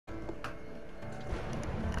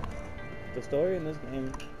The story in this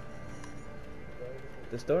game,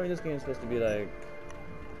 the story in this game is supposed to be like,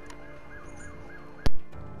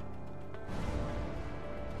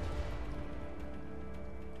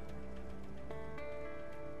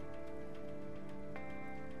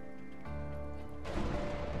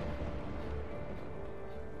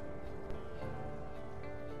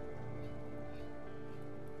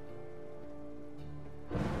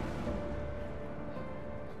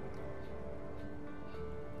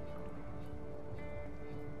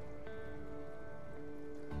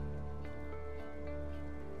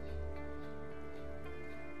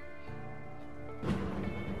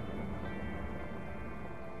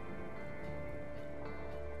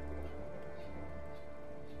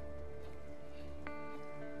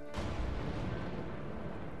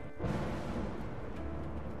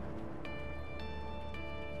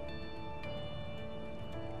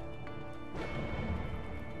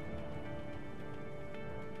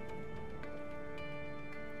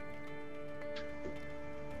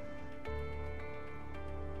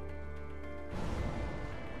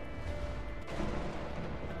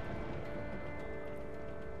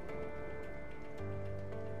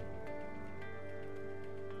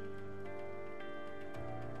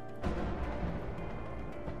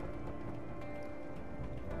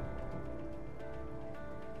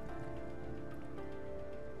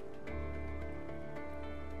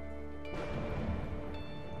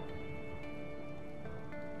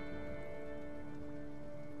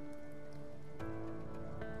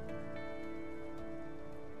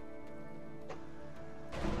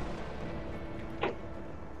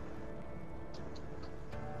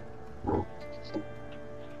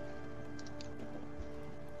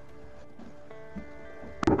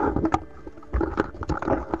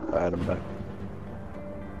 Alright, I'm back.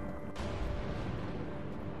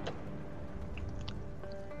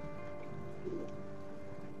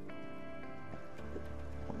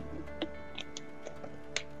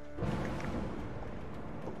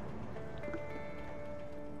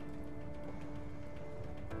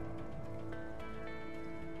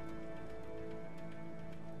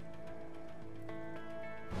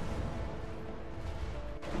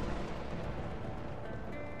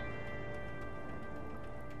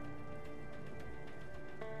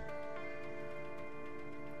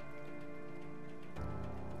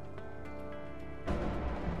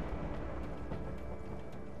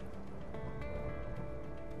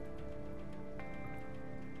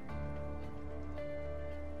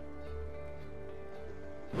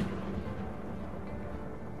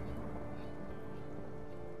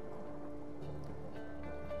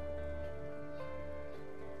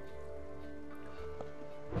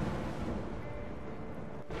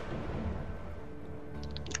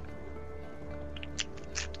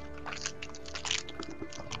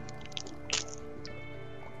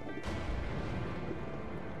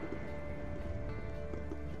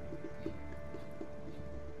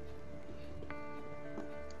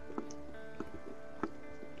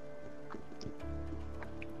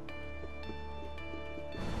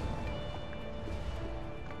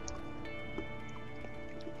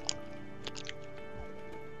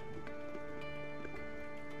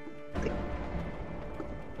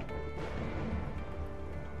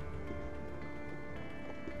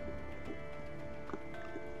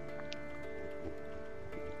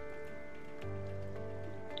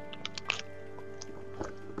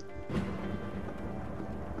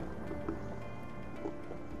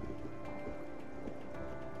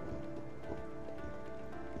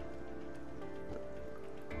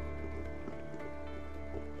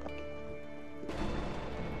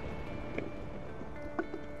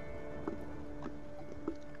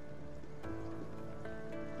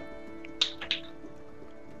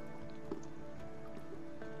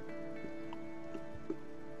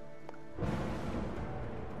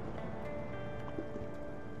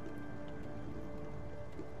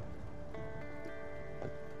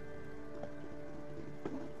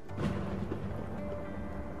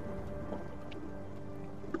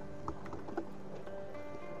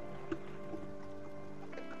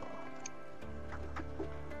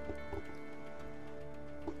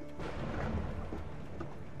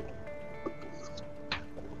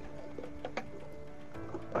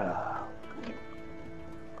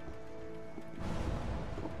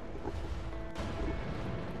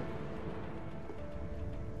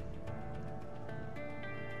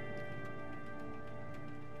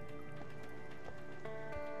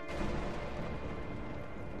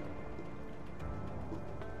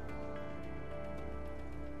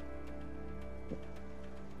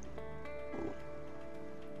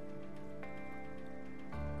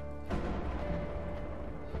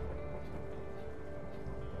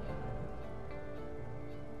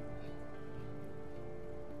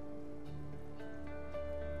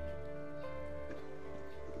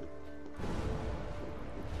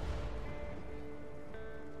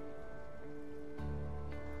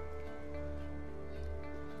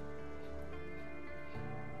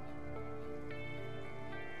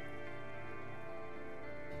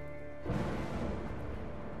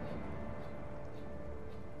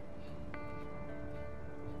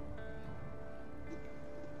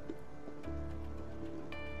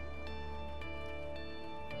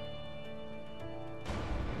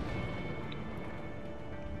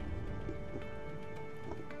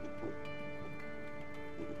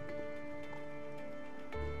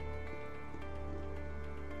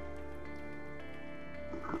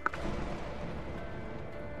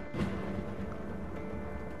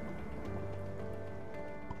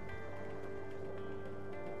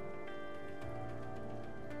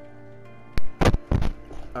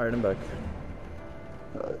 Alright, I'm back.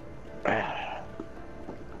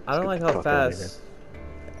 I don't Get like the how fuck outta fast.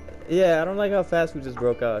 Yeah, I don't like how fast we just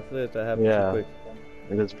broke out. I feel like that happened too Yeah, quick.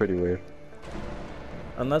 it is pretty weird.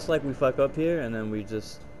 Unless like we fuck up here and then we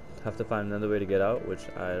just have to find another way to get out, which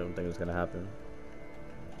I don't think is gonna happen.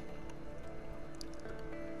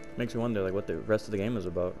 Makes you wonder like what the rest of the game is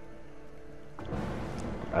about.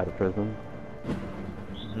 Out of prison.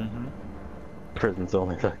 Mm-hmm. Prison's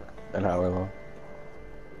only like an hour long.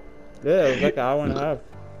 Yeah, it was like an hour and a half.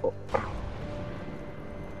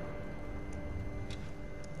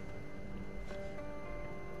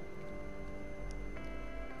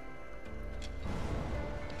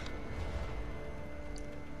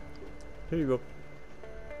 Here you go.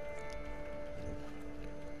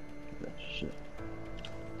 Shit.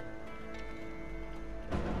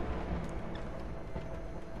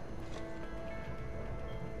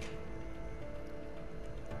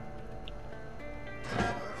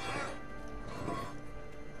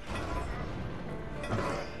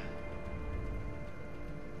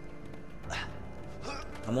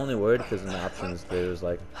 I'm only worried because in the options there's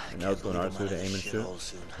like an L2 and R2 to aim and shoot.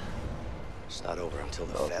 It's not over until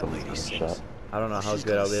the Oh, fat someone's lady got sings. shot. I don't know how She's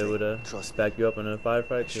good I'll be gonna able to sing. Trust me. back you up in a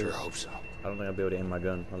firefight. I sure 'Cause hope so. I don't think I'll be able to aim my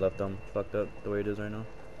gun. My left thumb fucked up the way it is right now.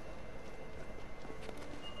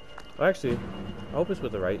 Well, actually, I hope it's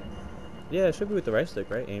with the right. Yeah, it should be with the right stick,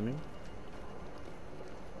 right? Aiming.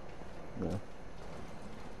 Yeah.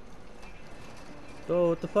 So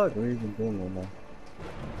what the fuck? What are you even doing right now?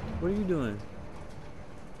 What are you doing?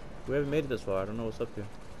 We haven't made it this far. I don't know what's up here.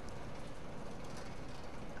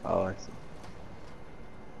 Oh, I see.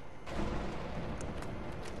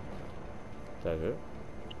 Is that it?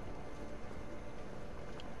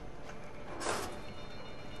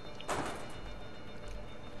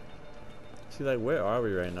 See, like, where are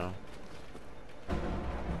we right now?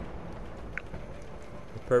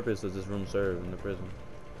 What purpose does this room serve in the prison?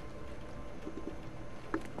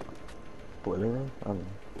 Boiler room? I don't know.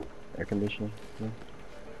 Air conditioning? Yeah.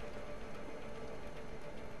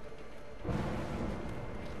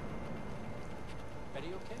 Betty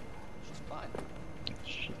okay? She's fine.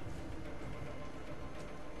 Shit.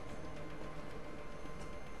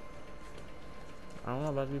 I don't know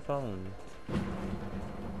about to be following me.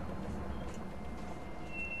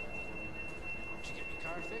 Did you get your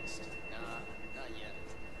car fixed? Nah, not yet.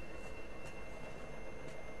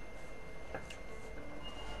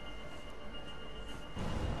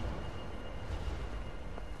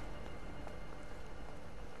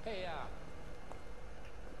 Hey,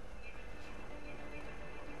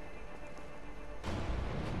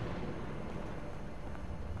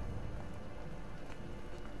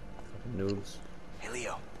 Fucking noobs. Hey,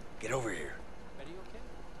 Leo, get over here. Betty okay?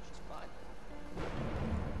 She's fine.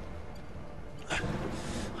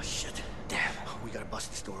 Oh, shit. Damn, we gotta bust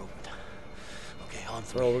this door open. Okay, on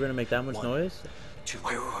three. Bro, we're gonna make that much 1, noise? 2.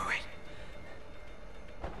 Wait.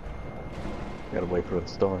 Gotta wait for the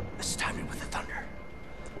storm. Let's time it with the thunder.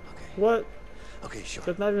 Okay. What? Okay, sure.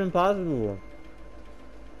 That's not even possible.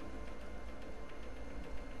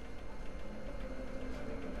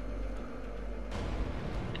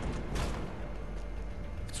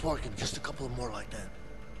 It's working. Just a couple of more like that.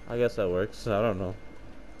 I guess that works. I don't know.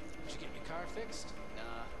 Did you get your car fixed? Nah,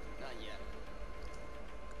 not yet.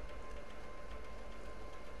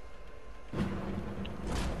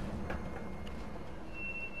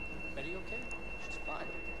 Betty okay? She's fine.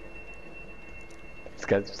 This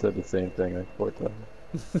guy just said the same thing like 4 times.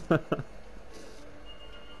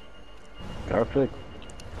 Perfect.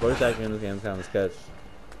 Voice acting in this game is kind of sketch.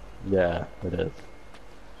 Yeah, it is.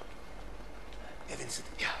 Hey, Vincent.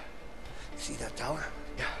 Yeah. See that tower?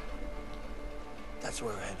 Yeah. That's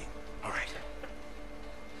where we're heading. All right.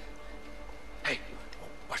 Hey,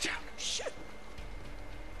 watch out. Shit.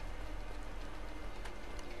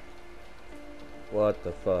 What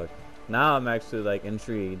the fuck? Now I'm actually like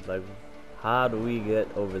intrigued. Like, how do we get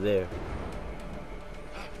over there?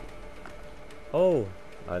 Oh,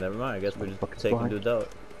 never mind. I guess we're just taking dude out.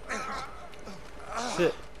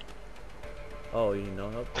 Shit. Oh, you need no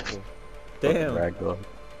help? Cool. Damn. Ragdoll.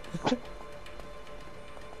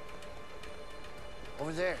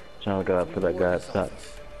 Over there. Trying to go out for that guy at top.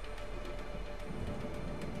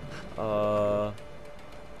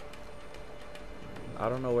 I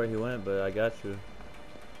don't know where he went, but I got you.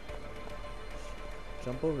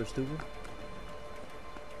 Jump over, stupid.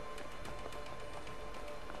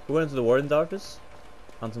 We went into the warden's office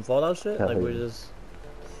on some Fallout shit. Like we're just.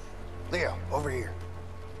 Leo, over here.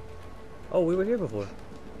 Oh, we were here before.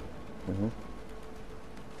 Mhm.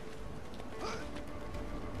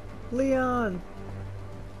 Leon.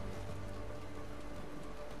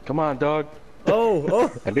 Come on, dog.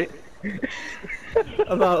 Oh, I did.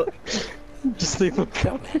 about, Just leave him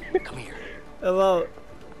come. Come here. about.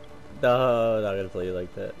 No, I'm not gonna play you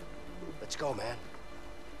like that. Let's go, man.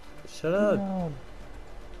 Shut up. No.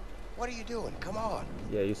 What are you doing? Come on.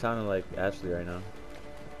 Yeah, you sounding like Ashley right now.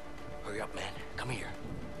 Hurry up, man. Come here.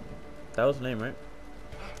 That was the name, right?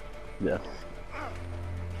 Yeah.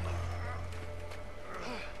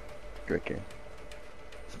 Drinking.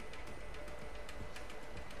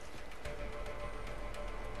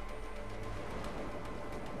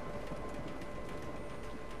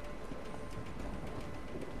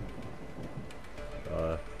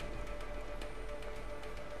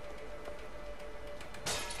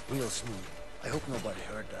 Real smooth. I hope nobody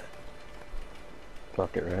heard that.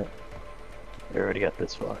 Fuck it, right? We already got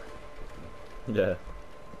this far. Yeah.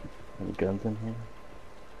 Any guns in here?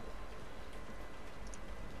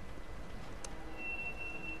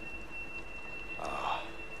 Ah,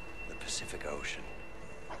 the Pacific Ocean.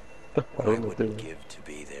 What What I am I wouldn't doing? give to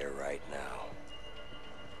be there right now.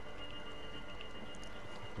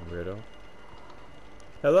 Weirdo.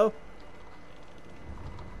 Hello?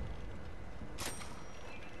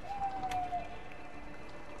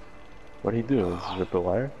 What'd he do? Just rip the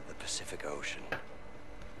wire? The Pacific Ocean.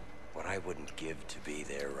 What I wouldn't give to be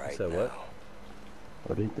there right said now. what?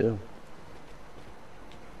 What'd he do?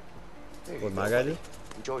 There you What, go, my guy buddy. do?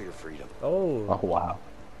 Enjoy your freedom. Oh. Oh, wow.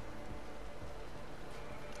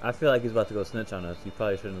 I feel like he's about to go snitch on us. You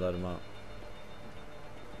probably shouldn't let him out.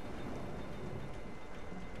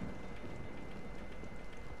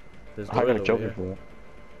 There's I got doors a over joker here. for that.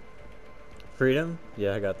 Freedom?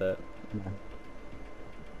 Yeah, I got that. Yeah.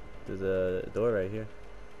 There's a door right here.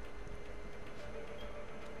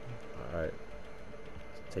 Alright.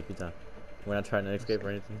 Take your time. We're not trying to escape or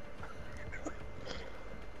anything.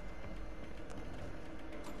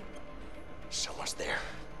 Someone's there.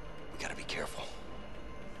 We gotta be careful.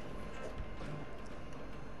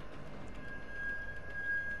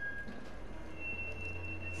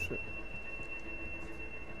 Sure.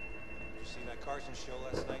 You see that Carson show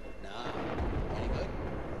last night? Nah. Any good?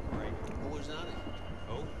 Great. Who was on it?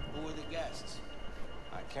 Who? Who were the guests?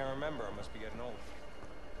 I can't remember. I must be getting old.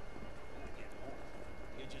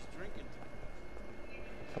 You're just drinking.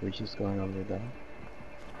 Are we just going all the way down?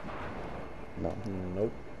 No.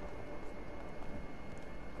 Nope.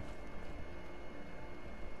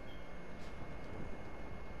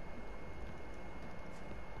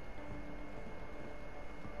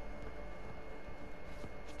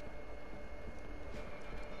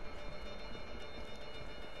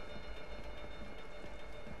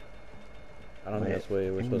 I don't think Wait, that's the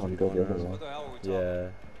way we're I supposed to be wanna go going the other around. What the hell were we talking Yeah.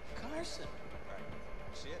 Carson. Right.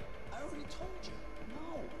 See it? I already told you.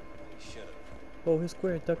 No. You should have. Oh, his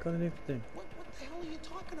square duck underneath the thing. What the hell are you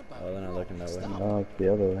talking about? Oh, they're not You're all looking that mixed way. up. No, it's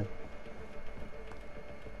the other way.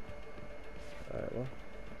 Alright, well.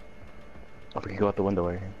 Oh, we can go out the window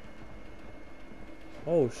right here.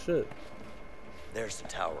 Oh, shit. There's the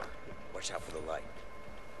tower. Watch out for the light.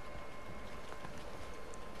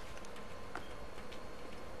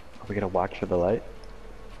 Are we gonna watch for the light?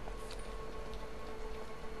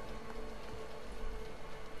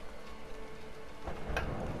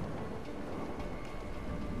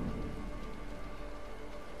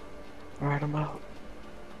 Alright, I'm out.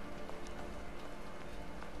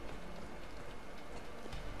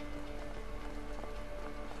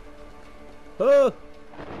 Oh!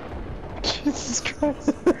 Jesus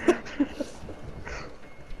Christ.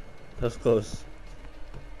 That's close.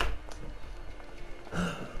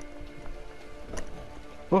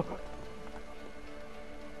 Oh.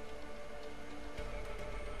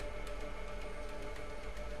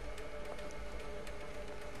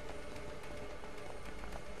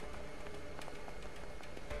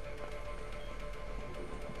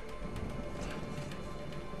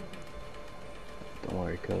 Don't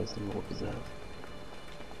worry, cuz, I'm gonna whoop his ass.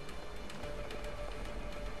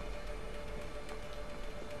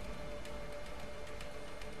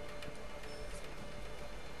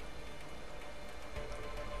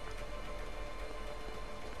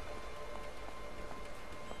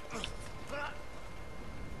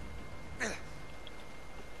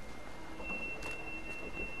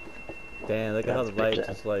 Damn, look at how the That's pretty light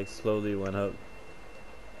sad. just like slowly went up.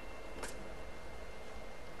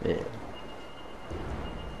 Yeah.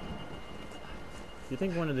 You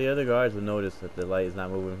think one of the other guards would notice that the light is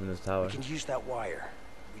not moving from this tower? We can use that wire.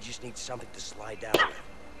 We just need something to slide down with.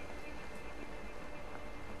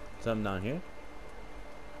 Something down here?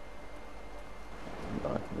 No,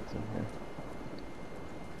 I think it's in here.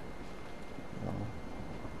 No.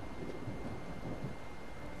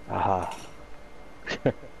 Aha.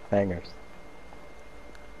 Hangers.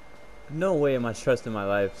 No way am I trusting my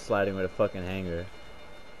life sliding with a fucking hanger.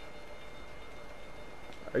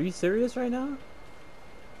 Are you serious right now?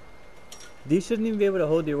 These shouldn't even be able to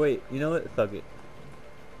hold your weight. You know what? Fuck it.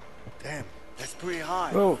 Damn, that's pretty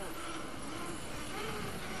high. Oh.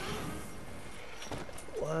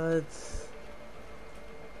 What?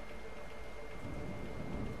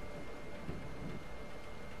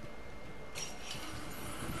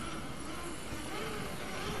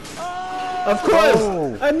 Of course!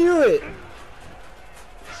 Oh. I knew it!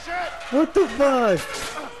 What the fuck?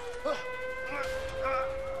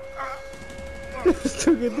 It's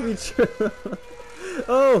too good to be true.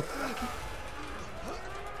 Oh!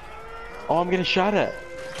 Oh, I'm getting shot at.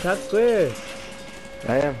 That's square.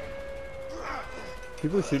 I am.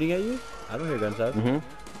 People shooting at you? I don't hear gunshots. Mm-hmm.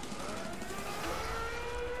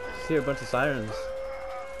 I hear a bunch of sirens.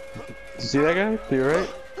 Did you see that guy? To your right?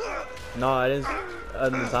 No, I didn't.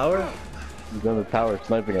 In the tower? He's on the tower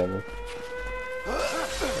sniping at me. Oh.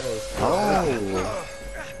 Oh.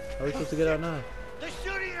 How are we supposed to get out now? They're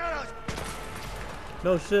shooting at us.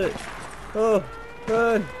 No shit. Oh,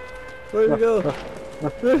 run. Where'd we go?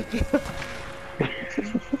 Where'd we go?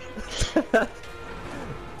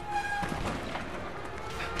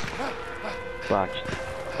 Watch.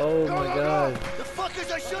 Oh Go, my go, god. go. The fuckers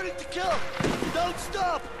are shooting to kill. Don't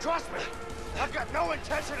stop. Trust me, I've got no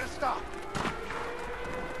intention to stop.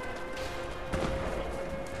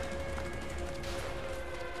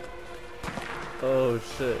 Oh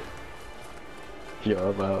shit. Yo,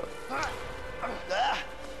 I'm out.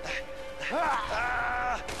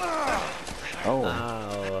 Oh.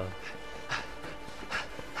 Ow.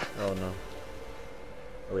 Oh no.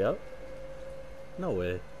 Are we out? No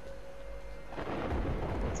way.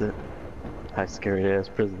 That's it. High scary ass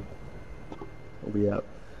prison. We'll be out.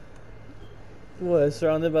 What,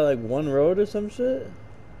 surrounded by like one road or some shit?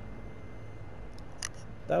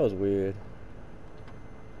 That was weird.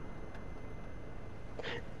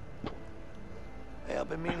 Hey, I've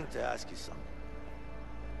been meaning to ask you something.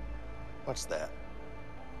 What's that?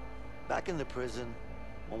 Back in the prison,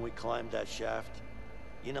 when we climbed that shaft,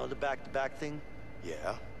 you know the back-to-back thing?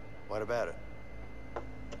 Yeah? What about it?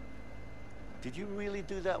 Did you really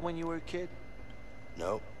do that when you were a kid?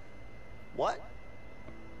 No. What?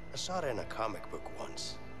 I saw it in a comic book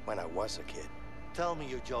once, when I was a kid. Tell me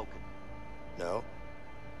you're joking. No.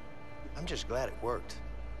 I'm just glad it worked.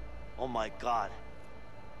 Oh my god.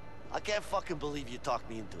 I can't fucking believe you talked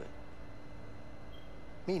me into it.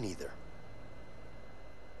 Me neither.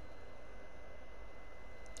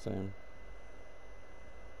 Same.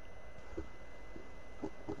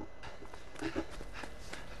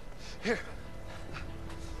 Here.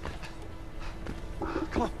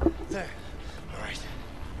 Come on. There. All right.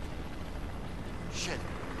 Shit.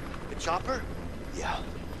 The chopper? Yeah.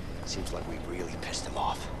 Seems like we really pissed them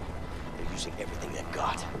off. They're using everything they've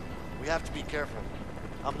got. We have to be careful.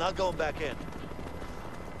 I'm not going back in.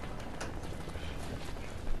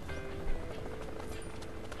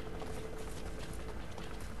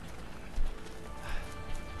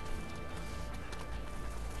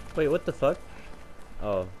 Wait, what the fuck?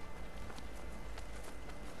 Oh.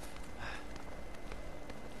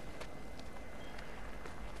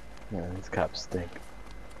 Yeah, these cops stink.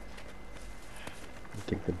 I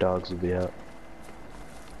think the dogs will be out.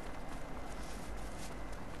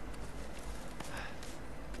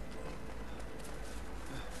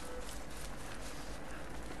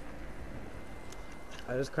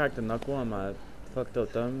 I just cracked a knuckle on my fucked up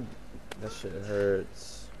thumb. That shit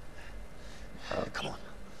hurts. Come on.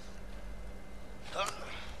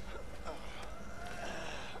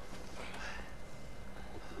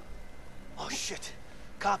 Oh shit.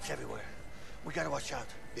 Cops everywhere. We gotta watch out.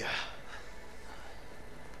 Yeah.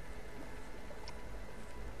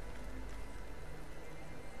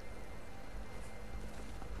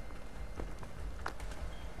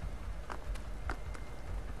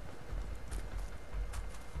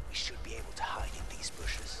 We should be able to hide in these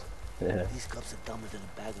bushes. Yeah. These cops are dumber than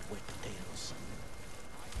a bag of wet potatoes.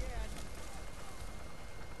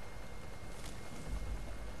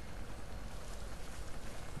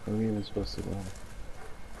 Where are we even supposed to go?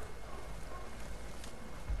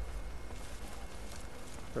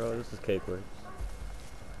 Bro, this is cake works.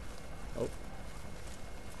 Oh.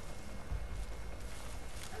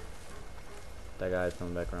 That guy's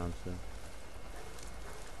coming back around soon.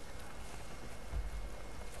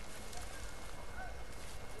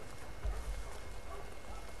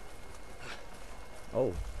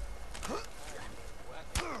 Oh.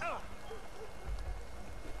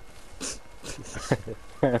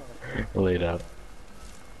 Laid out.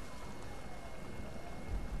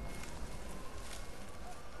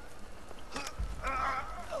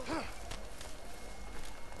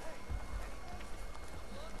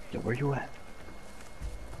 Yo, where you at?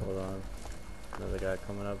 Hold on. Another guy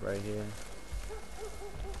coming up right here.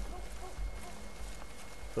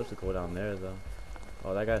 Supposed to go down there though.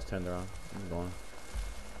 Oh, that guy's turned around. I'm going.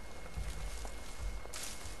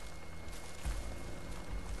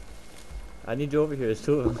 I need you over here. It's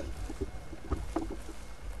two of them.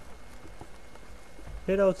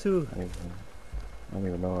 Hit O2. I don't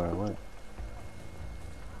even know where I went.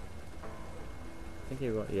 I think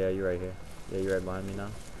you're going. Yeah, you're right here. Yeah, you're right behind me now.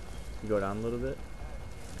 You go down a little bit.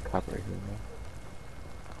 Cop right here, man.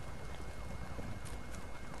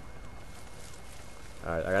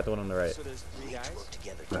 Alright, I got the one on the right. So there's three We need to guys? work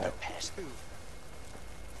together to Right. get past them.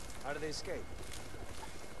 How did they escape?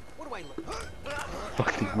 What do I look?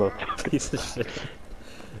 Fucking motherfucker. Piece of shit.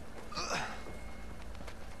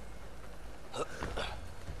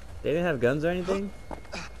 They didn't have guns or anything?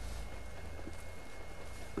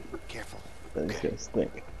 Careful. These guys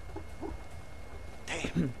stink.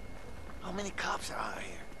 Damn. How many cops are out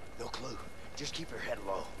here? No clue. Just keep your head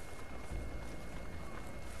low.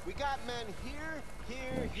 We got men here,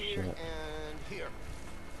 here, here, shit. and here.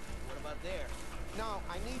 What about there? No,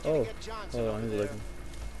 I need you Oh, to get Johnson hold over on, he's there. looking.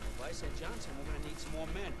 If I said Johnson, we're gonna need some more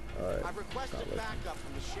men. Alright. I've requested Not looking. backup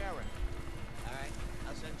from the sheriff. All right,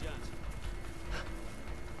 I'll send Johnson.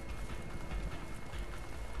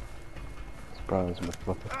 Surprise,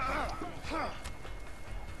 motherfucker.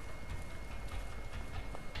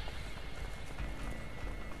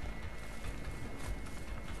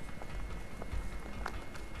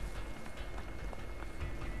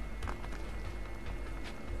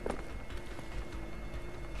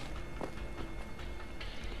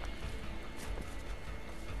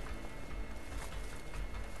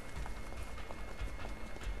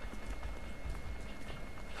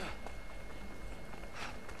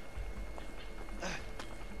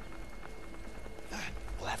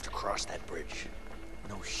 We'll have to cross that bridge.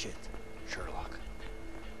 No shit, Sherlock.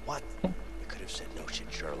 What? You could have said no shit,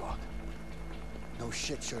 Sherlock. No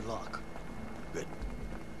shit, Sherlock. Good.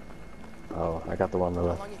 Oh, I got the one on the How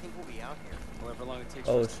left. long do you think we'll be out here? However long it takes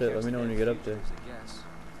Oh, for us to shit, let catch me know the when you damn get up there. fugitives, I guess.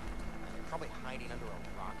 They're probably hiding under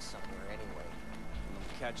a rock somewhere anyway. When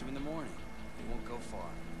we catch them in the morning, they won't go far.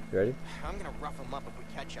 You ready? I'm gonna rough them up if we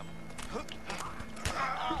catch them.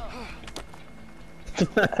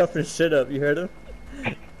 Roughing shit up, you heard him?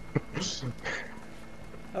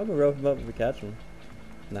 I'm gonna rough him up if we catch him.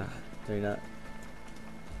 Nah, no you're not.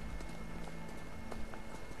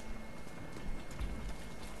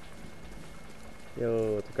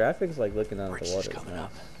 Yo, the graphics like looking out of Bridge the is water. coming Nice.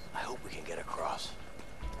 up. I hope we can get across.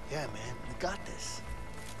 Yeah, man, we got this.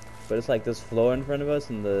 But it's like this floor in front of us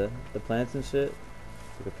and the plants and shit.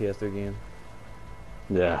 Like a PS3 game.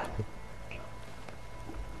 Yeah.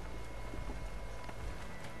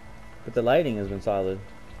 But the lighting has been solid.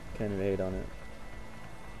 Can't even hate on it.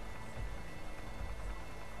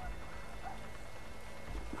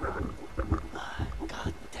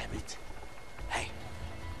 God damn it. Hey,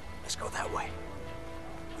 let's go that way.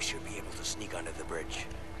 We should be able to sneak under the bridge.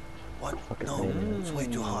 What? No, it's way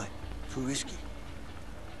too high. Too risky.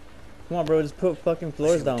 Come on, bro, just put fucking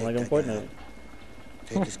floors Should we down take like I'm that guy Fortnite. out?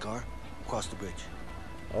 Take this car, cross the bridge.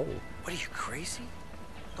 Oh. What are you, crazy?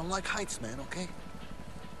 Don't like heights, man, okay?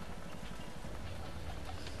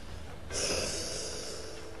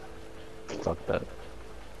 Fuck that.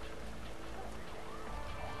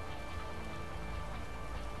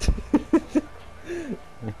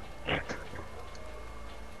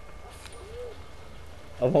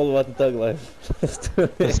 I'm all about the thug life. Let's do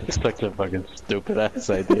This it. is such a fucking stupid ass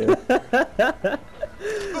idea.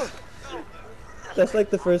 That's like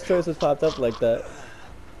the first choice that's popped up like that. I'm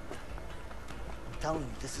telling you,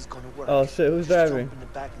 this is gonna work. Oh shit, who's Just driving? jump in the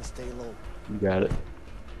back and stay low. You got it.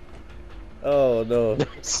 Oh no.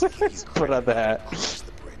 Put on the hat. Cross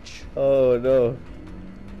the bridge. Oh no.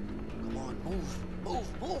 Come on,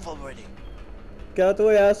 move already. Get out the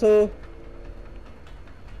way, asshole.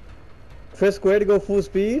 Press square to go full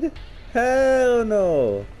speed? Hell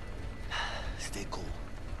no. Stay cool.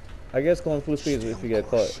 I guess going full speed is Stay if on you get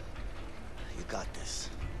course. caught. You got this.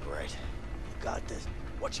 Right. You got this.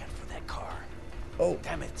 Watch out for that car. Oh.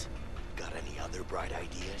 Damn it. Got any other bright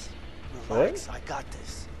ideas? What? Relax, I got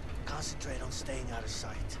this. Concentrate on staying out of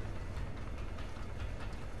sight.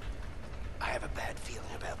 I have a bad feeling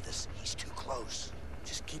about this. He's too close.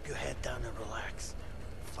 Just keep your head down and relax.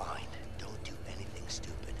 Fine. Don't do anything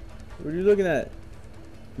stupid. What are you looking at?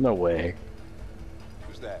 No way.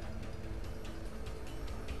 Who's that?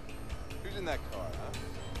 Who's in that car,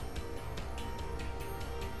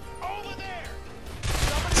 huh? Over there!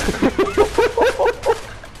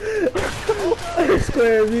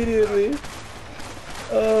 Square immediately.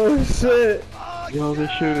 Oh shit. Oh, Yo, they're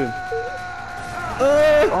shooting.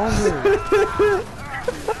 Oh!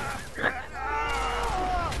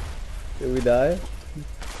 Did we die?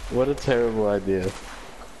 What a terrible idea.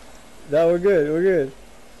 No, we're good. We're good.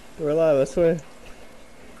 We're alive. I swear.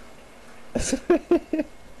 I swear.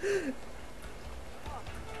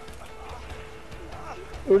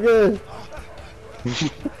 We're good.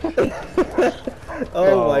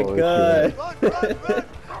 Oh my Oh, god. Run, run,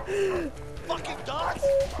 run! Fucking dogs!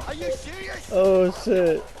 Are you serious? Oh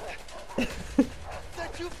shit. They're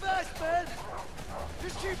too fast, man!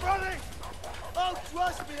 Just keep running! Oh,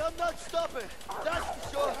 trust me, I'm not stopping. That's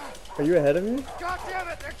for sure. Are you ahead of me? God damn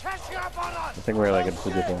it! They're catching up on us! I think we're like in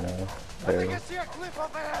two different I areas. can see a cliff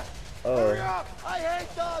up ahead! Oh. Hurry up! I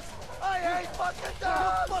hate dogs! I hate fucking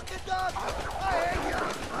dogs! Fucking dogs! I hate you!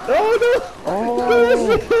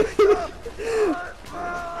 Oh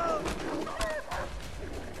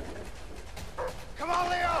Come on,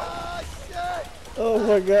 Leo! Ah, shit! no! Oh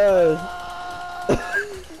my god.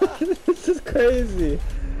 This is crazy.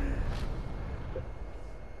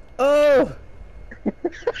 Oh!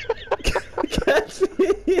 Catch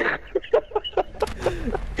me!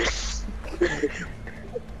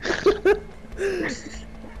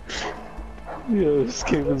 Yo, this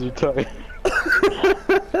game is retarded.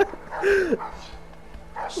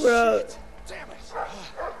 Bro, Damn it!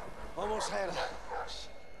 Almost had it.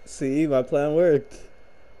 see, my plan worked.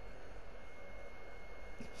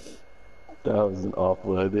 That was an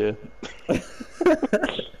awful idea.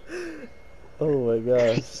 Oh my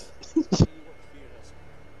gosh.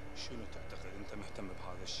 شنو تعتقد انت مهتم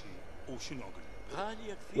بهذا الشيء وشنو اقول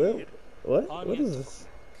غالية Where, كثير. what? What is this?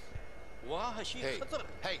 واه شيء Hey, خطر.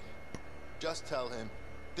 hey, just tell him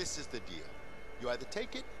this is the deal. You either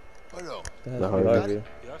take it or no. That has The to be hard Harvey.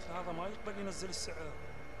 يا اخي هذا ما يقبل ينزل السعر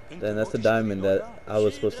انت Then لو that's the تشتري diamond that ولا I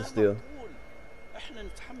was شيء supposed to غير steal. مقبول. احنا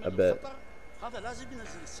نتحمل I bet. الخطر. هذا لازم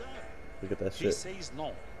ينزل السعر. Look at that he shit. says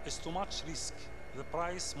no it's too much risk the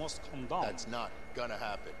price must come down That's not gonna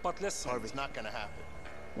happen. but listen It's not gonna happen.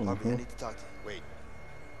 Harvey, I need to talk to you. Wait.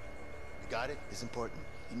 You got it? It's important.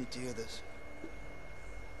 You need to hear this.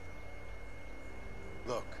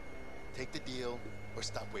 Look, take the deal or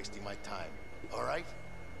stop wasting my time. All right?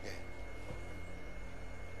 Yeah.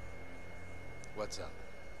 What's up?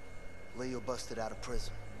 Leo busted out of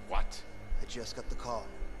prison. What? I just got the call.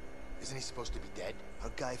 Isn't he supposed to be dead?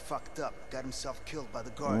 Our guy fucked up. Got himself killed by the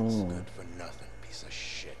guards. Good for nothing, piece of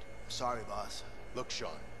shit. Sorry, boss. Look,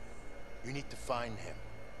 Sean, you need to find him,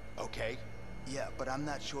 okay? Yeah, but I'm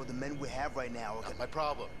not sure the men we have right now are Not gonna... my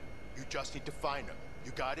problem. You just need to find him.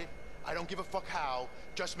 You got it? I don't give a fuck how.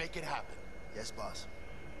 Just make it happen. Yes, boss.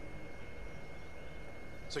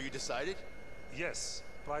 So you decided? yes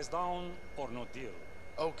price down or no deal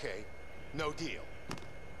Okay, no deal.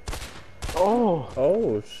 Oh!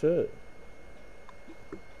 Oh shit.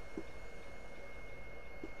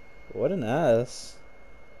 What an ass.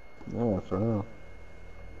 No, for real.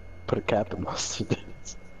 Put a cap in mustard.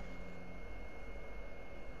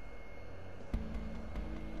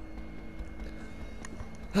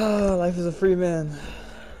 Ah, life is a free man.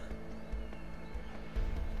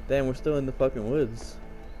 Damn, we're still in the fucking woods.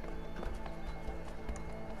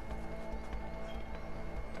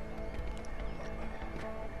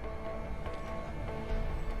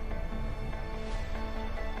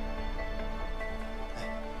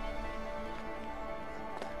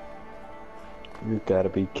 You gotta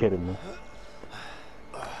be kidding me.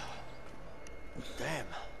 Damn.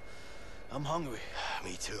 I'm hungry.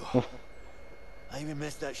 Me too. I even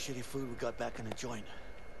missed that shitty food we got back in the joint.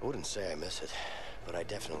 I wouldn't say I miss it, but I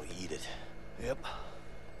definitely eat it. Yep.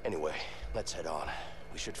 Anyway, let's head on.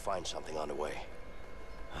 We should find something on the way.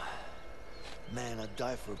 Man, I'd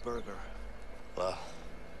die for a burger. Well,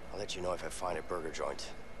 I'll let you know if I find a burger joint.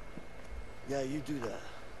 Yeah, you do that.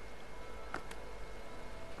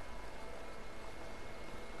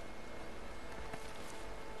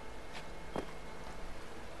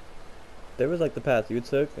 There was like the path you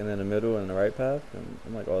took, and then the middle and the right path, and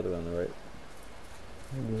I'm like all the way on the right.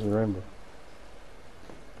 There's a rainbow.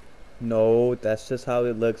 No, that's just how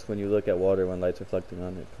it looks when you look at water when light's reflecting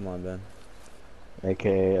on it. Come on, Ben.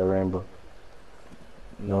 AKA a rainbow.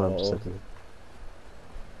 No, I'm No, sick it of it.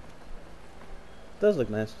 does look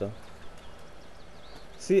nice though.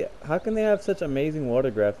 See, how can they have such amazing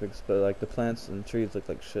water graphics, but like the plants and trees look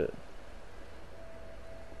like shit?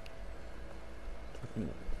 Fucking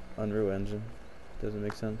Unreal Engine doesn't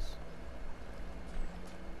make sense.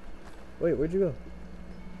 Wait, where'd you go?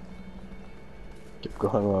 Keep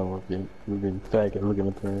going along with being faggot looking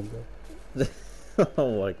at the rainbow.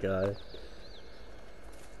 Oh my god.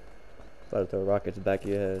 About to throw rockets back of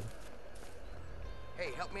your head.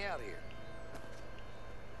 Hey, help me out here.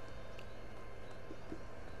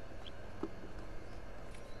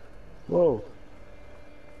 Whoa.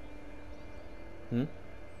 Hmm?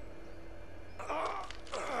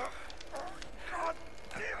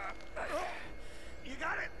 You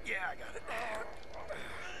got it? Yeah, I got it.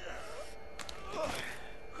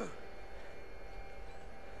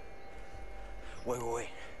 Wait.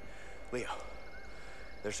 Leo,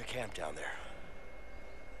 there's a camp down there.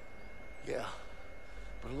 Yeah,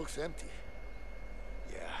 but it looks empty.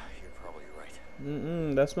 Yeah, you're probably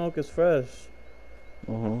right. That smoke is fresh.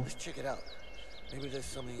 Let's check it out. Maybe there's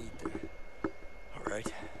something to eat there. All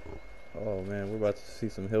right. Oh man, we're about to see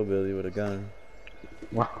some hillbilly with a gun.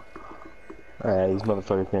 Wow. Alright, these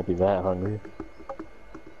motherfuckers can't be that hungry.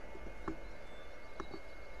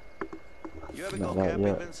 You ever No, go not camping,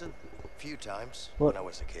 yet. Vincent? A few times What? when I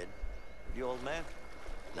was a kid. You old man?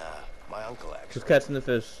 Nah, my uncle actually. Just catching the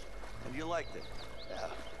fish. And you liked it? Yeah.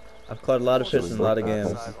 I've caught a lot of fish in a lot of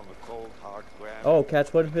games. Outside on the cold, hard ground. Oh,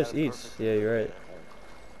 catch one fish Got it each. perfect. Yeah, you're right.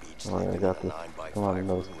 Beach Alright, I sleeping got in this. a 9x5 Come on, room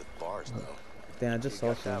those. with bars, though. Damn, I just You saw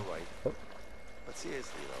got that some. right. Oh. But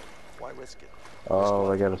seriously, though, why risk it?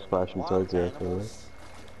 Oh, I gotta splash him Wild towards you after this. animals,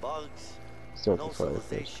 bugs, Start no the fire fish.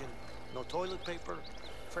 civilization, no toilet paper,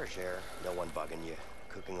 fresh air, no one bugging you,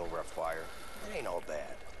 cooking over a fire. It ain't all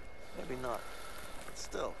bad. Maybe not. But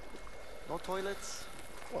still, no toilets?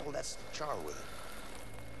 Well, that's the charm with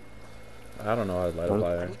it. I don't know how to light a I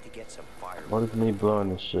fire. need to get some fire. What is me blowing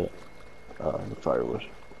this shit? The firewood.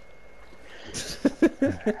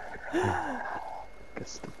 Guess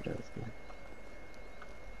stupid ass guy.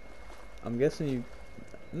 I'm guessing you...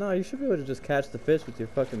 No, you should be able to just catch the fish with your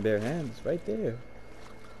fucking bare hands. Right there.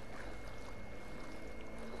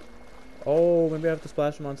 Oh, maybe I have to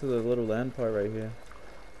splash them onto the little land part right here.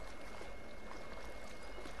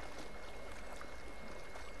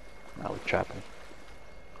 Now we're trapping.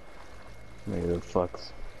 Maybe the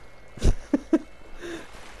fucks.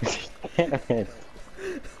 Damn it.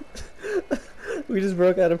 We just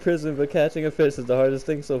broke out of prison, but catching a fish is the hardest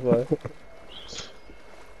thing so far.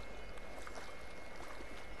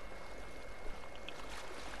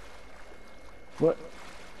 What?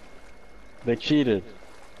 They cheated.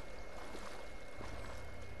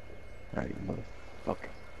 Alright, you motherfucker.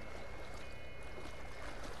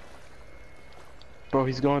 Bro,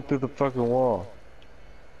 he's going through the fucking wall.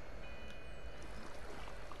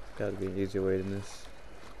 Gotta be an easier way than this.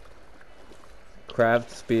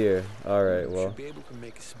 Craft spear. Alright, well. Should be able to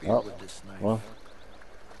make a spear Oh, with this knife. well.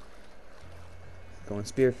 Going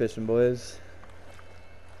spear fishing, boys.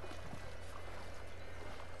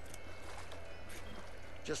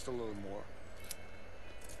 Just a little more.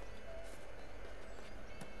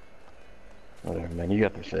 Whatever, man. You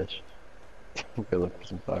got the fish. Go look for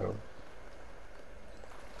some firewood.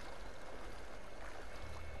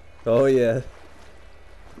 Oh, yeah.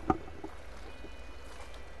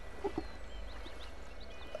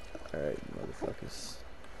 Alright, motherfuckers.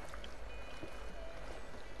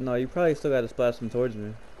 No, you probably still gotta splash them towards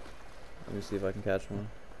me. Let me see if I can catch one.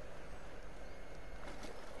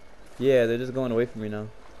 Yeah, they're just going away from me now.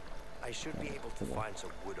 I should be able to find some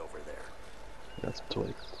wood over there. That's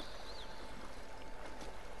twigs.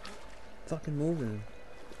 Fucking moving.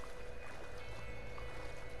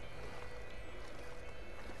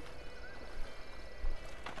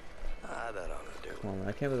 Ah, that ought to do. Come on, man.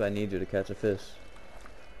 I can't believe I need you to catch a fish.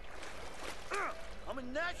 I'm a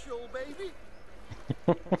natural, baby.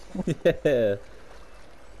 Yeah.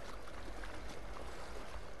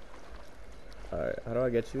 Alright, how do I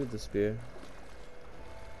get you with the spear?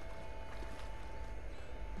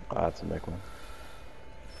 I have to make one.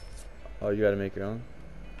 Oh, you gotta make your own?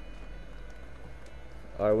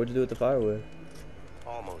 Alright, what'd you do with the firewood?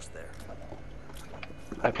 Almost there.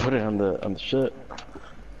 I put it on the shit.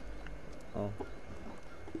 Oh.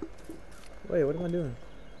 Wait, what am I doing?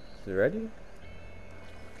 Is it ready?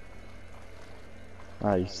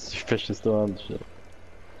 Ah, your fish is still on the shit.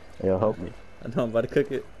 Yo, help me. I know, I'm about to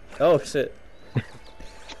cook it. Oh, shit.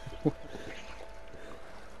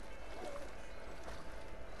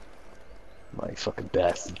 My fucking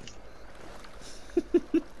bastard.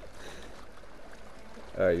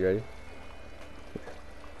 Alright, you ready?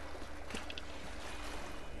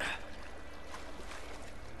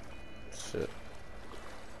 Shit.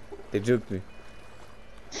 They juked me.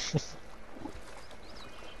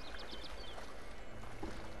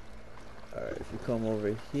 Alright, if you come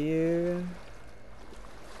over here...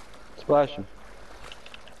 Splash him.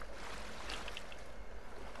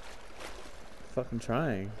 Fucking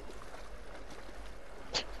trying.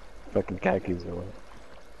 Fucking khakis or what?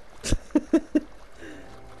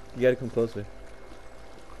 You gotta come closer.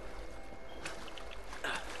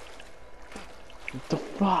 What the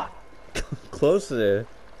fuck? Closer.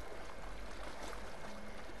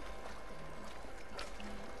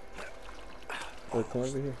 Look, come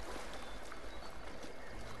over here.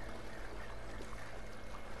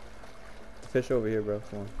 Fish over here, bro.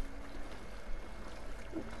 Come on.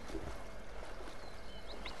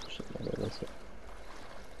 Shit, no, wait, that's it.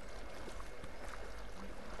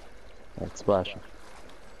 Alright, splashing.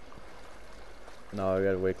 No, I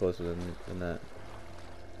got it way closer than that.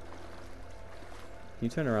 Can you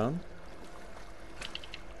turn around?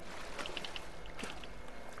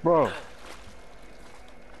 Bro!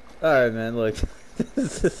 Alright, man, look.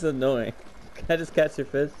 This is annoying. Can I just catch your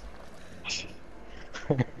fish?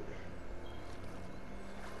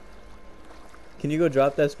 Can you go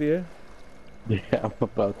drop that spear? Yeah, I'm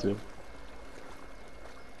about to.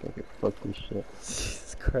 Okay, fuck this shit.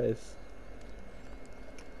 Jesus Christ.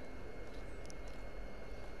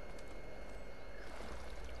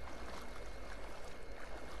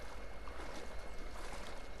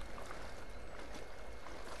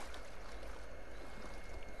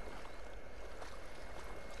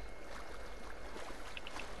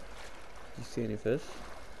 You see any fish?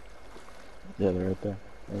 Yeah, they're right there.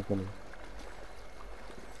 Right in front of me.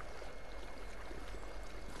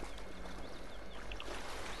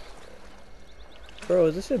 Bro,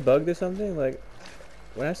 is this shit bugged or something? Like,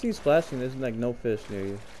 when I see you splashing, there's like no fish near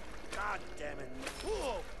you. God damn it.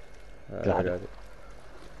 Whoa. Alright, Got I it. got it.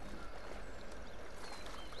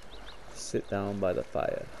 Sit down by the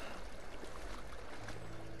fire.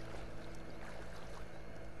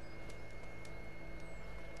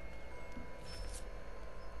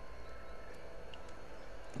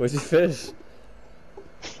 Where's your fish?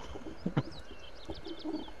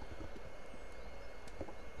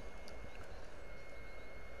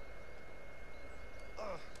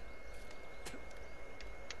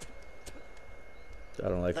 I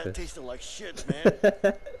don't like That fish. tasted like shit, man.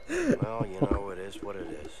 Well, you know, it is what it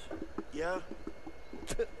is. Yeah?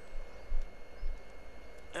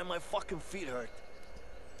 And my fucking feet hurt.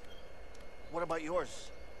 What about yours?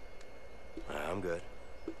 I'm good.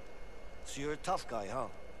 So you're a tough guy, huh?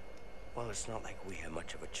 Well, it's not like we have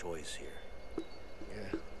much of a choice here.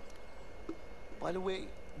 Yeah. By the way,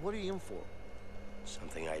 what are you in for?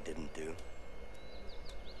 Something I didn't do.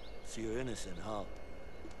 So you're innocent, huh?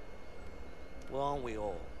 Well, aren't we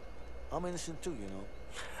all? I'm innocent too, you know.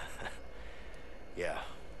 Yeah,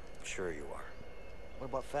 sure you are. What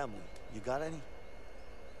about family? You got any?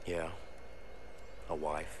 Yeah. A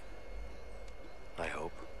wife. I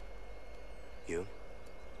hope. You?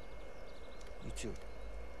 Me too.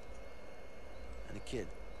 And a kid.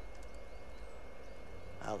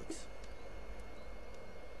 Alex.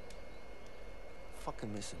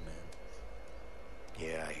 Fucking miss him, man.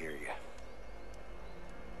 Yeah, I hear you.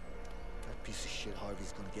 That piece of shit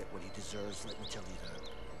Harvey's gonna get what he deserves, let me tell you that.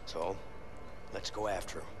 So, let's go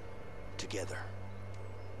after him. Together.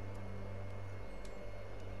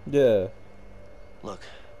 Yeah. Look,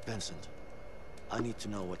 Vincent, I need to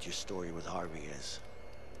know what your story with Harvey is.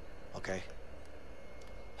 Okay?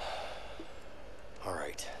 All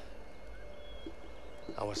right.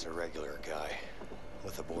 I was a regular guy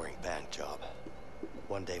with a boring bank job.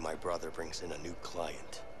 One day my brother brings in a new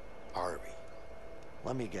client, Harvey.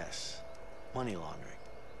 Let me guess. Money laundering.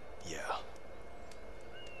 Yeah.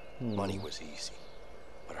 Money was easy,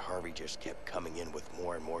 but Harvey just kept coming in with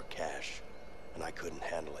more and more cash, and I couldn't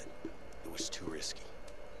handle it. It was too risky,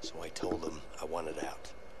 so I told him I wanted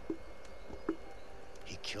out.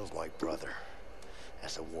 He killed my brother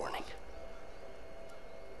as a warning.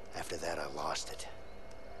 After that, I lost it.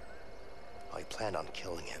 I planned on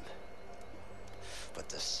killing him, but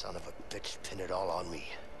the son of a bitch pinned it all on me.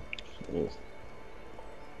 Yes.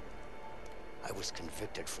 I was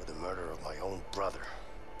convicted for the murder of my own brother.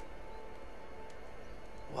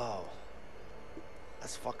 Wow.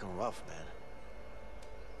 That's fucking rough, man.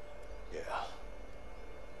 Yeah.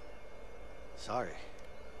 Sorry.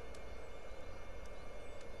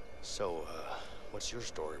 So, what's your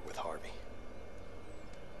story with Harvey?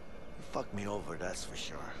 You fucked me over, that's for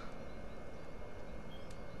sure.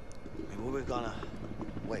 I mean, we were gonna...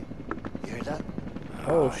 Wait, you hear that?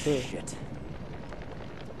 Oh, shit.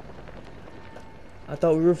 I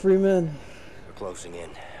thought we were free men. We're closing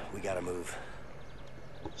in. We gotta move.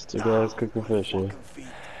 It's two guys cooking fish here. Fucking feet.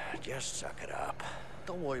 Just suck it up.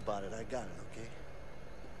 Don't worry about it, I got it, okay?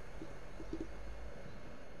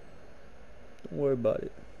 Don't worry about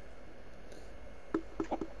it.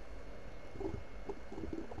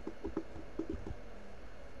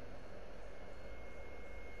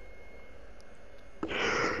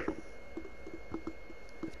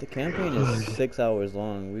 If the campaign is 6 hours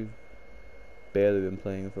long, we've barely been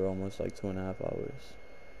playing for almost like 2.5 hours.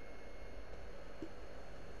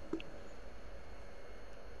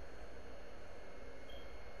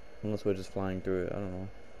 Unless we're just flying through it. I don't know.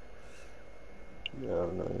 Yeah, I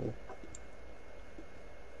don't know.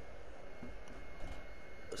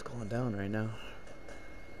 What's going down right now?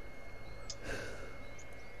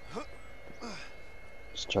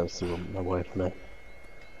 Just trying to see what my wife meant.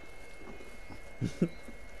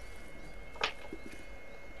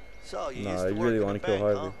 So, you Nah, used to you work really in a wanna kill bank,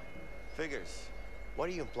 Harvey. huh? Figures. What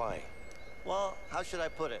are you implying? Well, how should I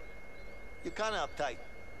put it? You're kind of uptight.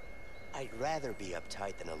 I'd rather be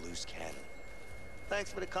uptight than a loose cannon.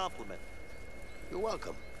 Thanks for the compliment. You're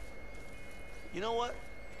welcome. You know what?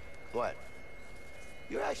 What?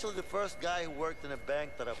 You're actually the first guy who worked in a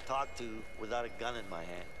bank that I've talked to without a gun in my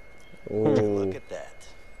hand. Oh. Look at that.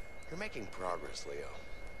 You're making progress, Leo.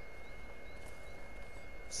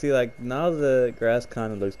 See, like, now the grass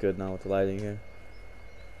kind of looks good now with the lighting here.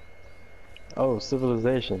 Oh,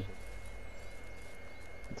 civilization.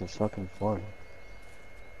 It's a fucking farm.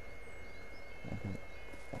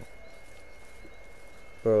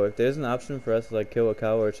 Bro, if there's an option for us to, like, kill a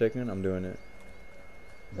cow or a chicken, I'm doing it.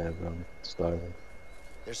 Yeah, bro, I'm starving.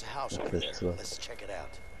 There's a house over Fish there. stuff. Let's check it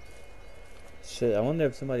out. Shit, I wonder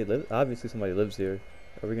if somebody lives. Obviously, somebody lives here.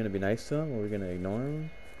 Are we gonna be nice to him? Are we gonna ignore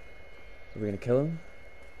him? Are we gonna kill him?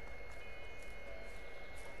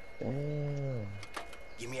 Damn.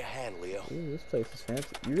 Give me a hand, Leo. Ooh, this place is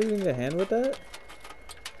fancy. You really need a hand with that?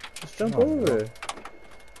 Just jump Come on, over.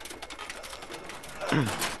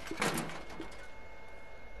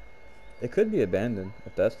 It could be abandoned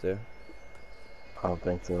if that's there. I don't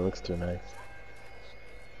think so. It looks too nice.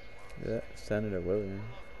 Yeah, Senator Williams.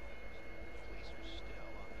 Police are still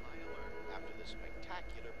on high alert after the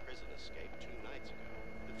spectacular prison escape 2 nights ago.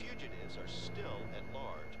 The fugitives are still at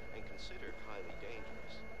large and considered highly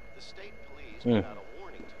dangerous. The state police put out a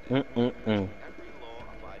warning today urging every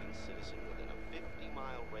law-abiding citizen within a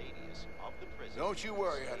 50-mile radius of the prison. Don't you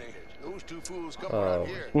worry, honey. Those two fools come Oh. around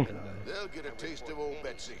here. They'll get a taste of old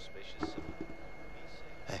Betsy.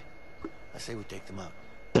 Hey, I say we take them out.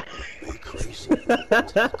 Are you crazy? We can't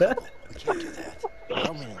do that. I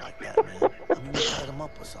don't mean it like that, man. I mean, we tied them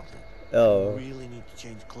up or something. Oh. We really need to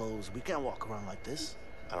change clothes. We can't walk around like this.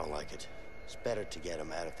 I don't like it. It's better to get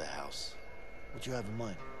him out of the house. What you have in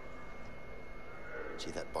mind? See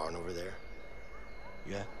that barn over there?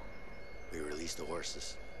 Yeah? We released the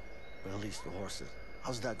horses. Release the horses.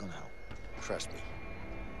 How's that gonna help? Trust me.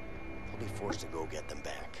 I'll be forced to go get them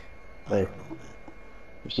back. I Hey. don't know, man.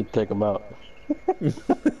 We should take him out.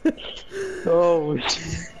 Oh,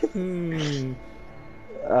 shit.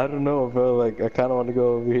 I don't know, bro. Like, I kind of want to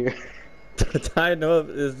go over here. Tying up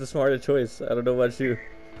is the smarter choice. I don't know about you.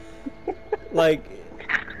 Like,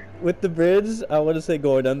 with the bridge, I want to say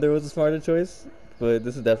going under was the smarter choice, but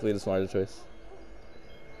this is definitely the smarter choice.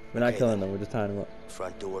 We're not Okay, killing then. them, we're just tying them up.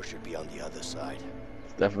 Front door should be on the other side.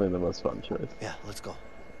 It's definitely the most fun choice. Yeah, let's go.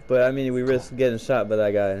 But I mean, we risk getting shot by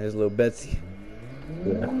that guy and his little Betsy.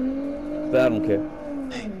 Yeah. But I don't care.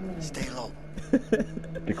 Hey, stay low.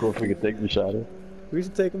 Be cool if we could take the shot. We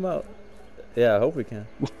should take him out. Yeah, I hope we can.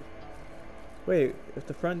 Wait, if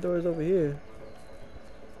the front door is over here.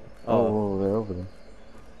 Oh, they're over there.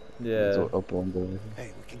 Yeah. There's up one door.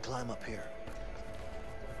 Hey, we can climb up here.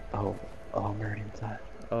 Oh, I'm already inside.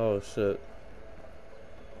 Oh shit.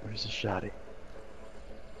 Where's the shotty?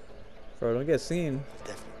 Bro, don't get seen.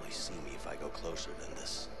 They'll definitely see me if I go closer than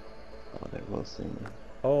this. Oh, they will see me.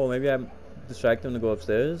 Oh, maybe I distract him to go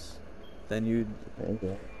upstairs. Then you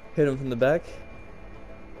Maybe. hit him from the back.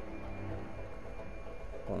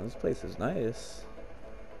 Oh, this place is nice.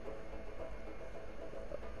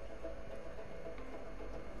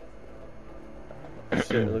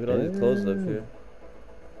 Shit, look at all these clothes up here.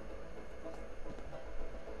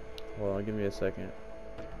 Hold on, give me a second.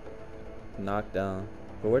 Knock down.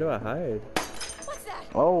 But where do I hide? What's that?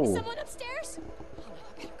 Oh. Is someone upstairs? Oh no,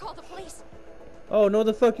 I better call the police. Oh, no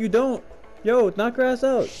the fuck you don't. Yo, knock her ass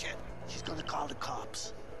out. Shit, she's gonna call the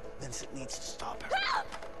cops. Vincent needs to stop her. Help!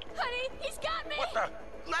 Honey, he's got me! What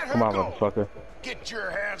the? Let her Come on, go. motherfucker. Get your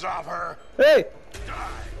hands off her. Hey!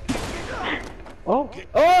 Oh!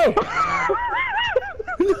 Oh!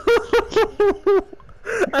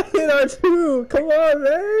 I hit R2. Come on,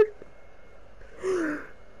 man.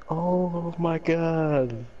 Oh my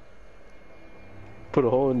god. Put a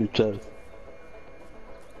hole in your chest.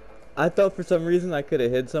 I thought for some reason I could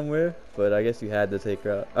have hid somewhere, but I guess you had to take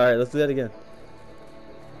her out. Alright, let's do that again.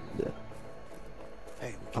 Yeah.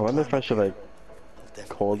 Hey, we I can wonder if climb I up should here. like They'll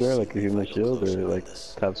definitely hold her see like a me if human I go shield closer or than like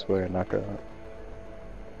this. tap square and knock her out.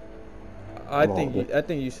 I Come on,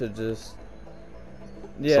 think you should just. So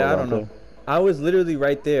Yeah, I don't right know. I was literally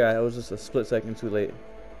right there. I was just a split second too late.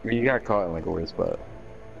 You got caught in like a weird spot.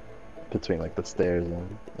 between like the stairs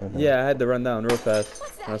and Yeah, I had to run down real fast.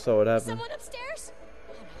 What's that? When I saw what happened. Someone upstairs?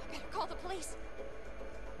 Oh no, I better call the police.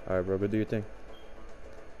 Alright, bro, go do your thing.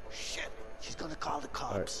 Shit, she's gonna call the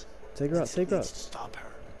cops. Alright. Take her out, take her Needs out. to stop her.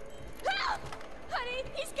 Help! Honey,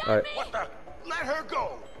 he's got Alright. me! What the? Let her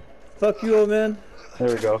go! Fuck you, old man. There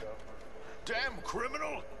we go. Damn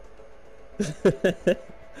criminal!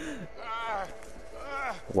 Ah,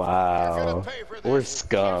 you're Wow. gonna pay for We're this.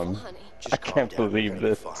 scum. Honey. Just I calm can't down, we're believe gonna be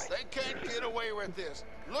this. fine. They can't get away with this.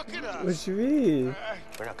 Look at us. What you mean?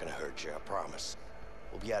 We're not gonna hurt you, I promise.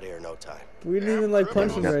 We'll be out of here in no time. We didn't even like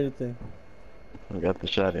punch him or anything. We got the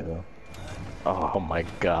shotty though. Oh my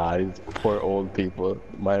god, these poor old people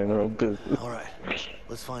minding their own business. All right,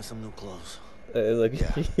 let's find some new clothes. Like,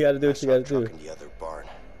 Yeah. you gotta do I what saw you a gotta truck do. in the other barn.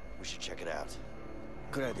 We should check it out.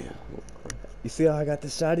 Good idea. You see how I got the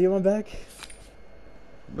shotty on my back?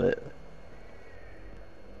 But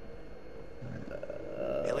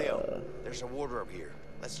Hey Leo, there's a wardrobe here.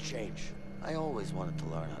 Let's change. I always wanted to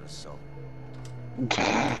learn how to sew.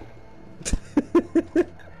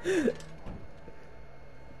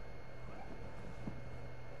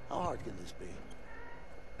 How hard can this be?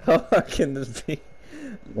 How hard can this be?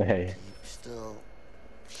 hey, Still,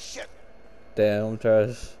 Shit! Damn,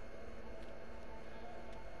 trash.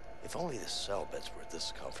 If only the cell beds were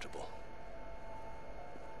this comfortable.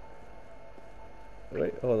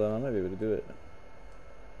 Wait, hold on, I might be able to do it.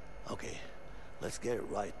 okay, let's get it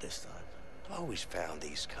right this time. I've always found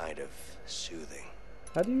these kind of soothing.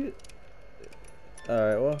 How do you...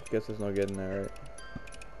 Alright, well, guess there's no getting there, right?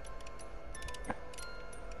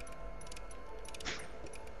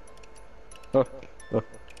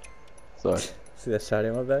 sorry. See that shotty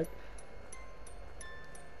on my back?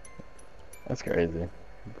 That's crazy.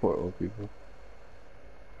 Poor old people.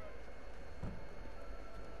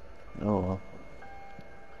 Oh well.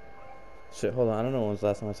 Shit, hold on, I don't know when was the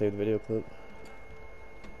last time I saved a video clip.